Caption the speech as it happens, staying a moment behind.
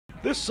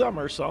This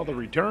summer saw the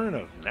return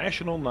of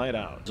National Night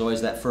Out. It's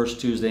always that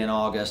first Tuesday in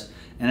August,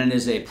 and it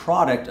is a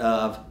product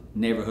of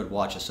Neighborhood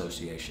Watch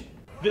Association.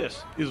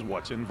 This is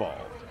what's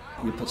involved.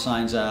 We put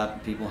signs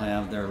up, people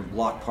have their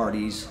block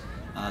parties,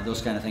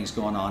 those kind of things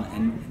going on.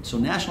 And so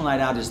National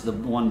Night Out is the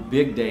one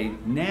big day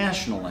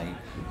nationally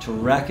to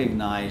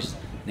recognize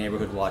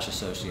Neighborhood Watch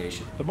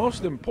Association. The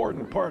most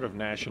important part of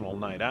National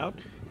Night Out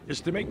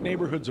is to make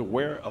neighborhoods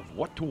aware of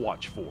what to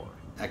watch for.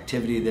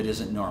 Activity that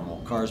isn't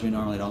normal, cars we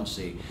normally don't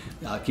see.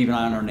 Keep an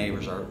eye on our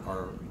neighbors,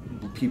 our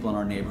people in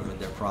our neighborhood,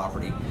 their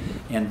property,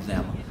 and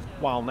them.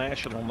 While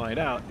National Night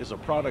Out is a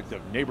product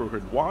of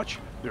Neighborhood Watch,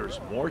 there's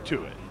more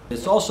to it.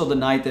 It's also the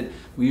night that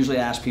we usually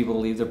ask people to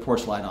leave their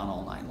porch light on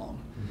all night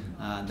long.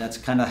 That's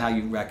kind of how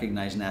you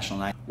recognize National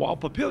Night. While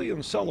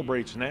Papillion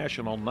celebrates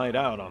National Night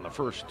Out on the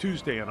first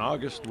Tuesday in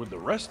August with the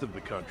rest of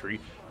the country,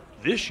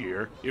 this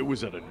year, it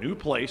was at a new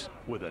place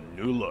with a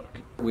new look.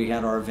 We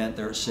had our event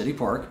there at City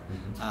Park,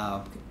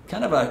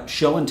 kind of a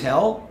show and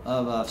tell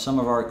of some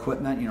of our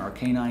equipment. You know, our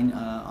canine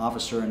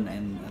officer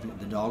and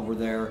the dog were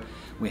there.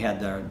 We had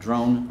the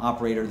drone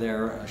operator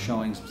there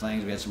showing some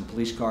things. We had some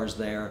police cars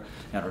there.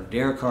 We had our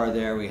DARE car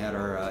there. We had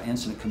our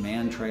incident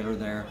command trailer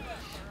there.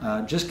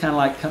 Just kind of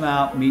like come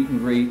out, meet and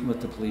greet with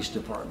the police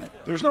department.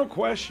 There's no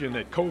question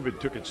that COVID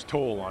took its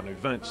toll on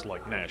events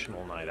like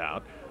National Night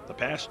Out. The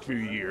past few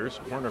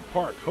years, Warner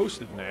Park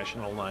hosted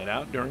National Night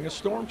Out during a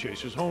Storm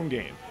Chasers home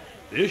game.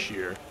 This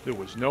year, there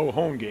was no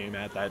home game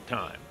at that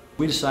time.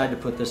 We decided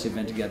to put this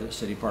event together at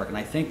City Park, and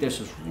I think this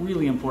was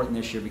really important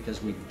this year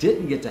because we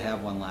didn't get to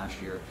have one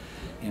last year.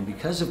 And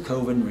because of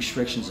COVID and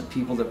restrictions and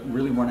people that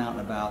really weren't out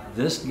and about,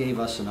 this gave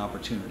us an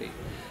opportunity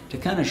to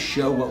kind of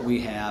show what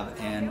we have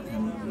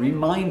and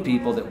remind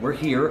people that we're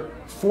here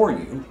for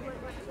you,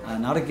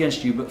 not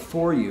against you, but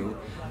for you.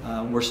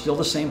 We're still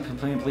the same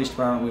Papillion Police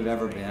Department we've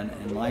ever been.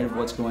 In light of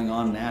what's going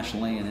on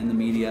nationally and in the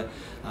media,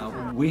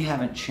 we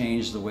haven't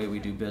changed the way we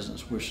do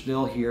business. We're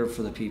still here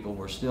for the people.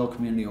 We're still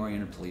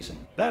community-oriented policing.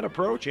 That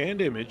approach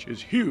and image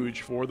is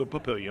huge for the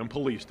Papillion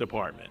Police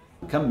Department.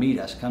 Come meet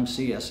us, come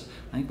see us.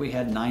 I think we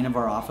had 9 of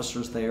our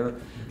officers there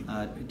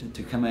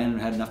to come in,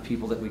 and had enough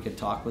people that we could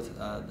talk with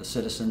the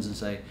citizens and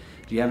say,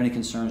 do you have any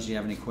concerns, do you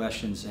have any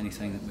questions,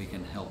 anything that we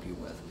can help you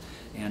with?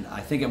 And I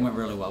think it went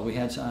really well. We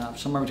had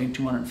somewhere between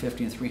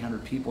 250 and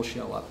 300 people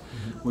show up,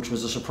 which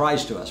was a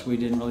surprise to us. We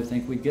didn't really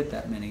think we'd get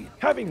that many.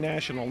 Having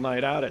National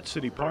Night Out at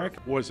City Park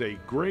was a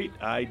great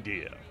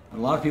idea. A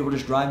lot of people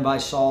just driving by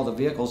saw the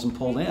vehicles and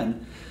pulled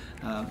in.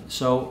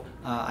 So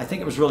I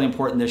think it was really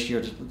important this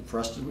year for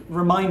us to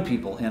remind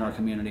people in our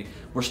community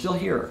we're still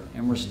here,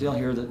 and we're still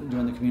here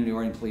doing the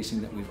community-oriented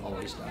policing that we've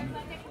always done.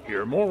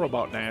 Hear more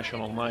about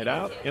National Night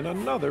Out in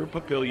another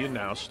Papillion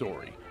Now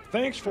story.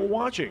 Thanks for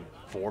watching.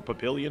 For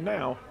Papillion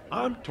Now,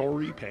 I'm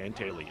Tori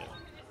Pantaleon.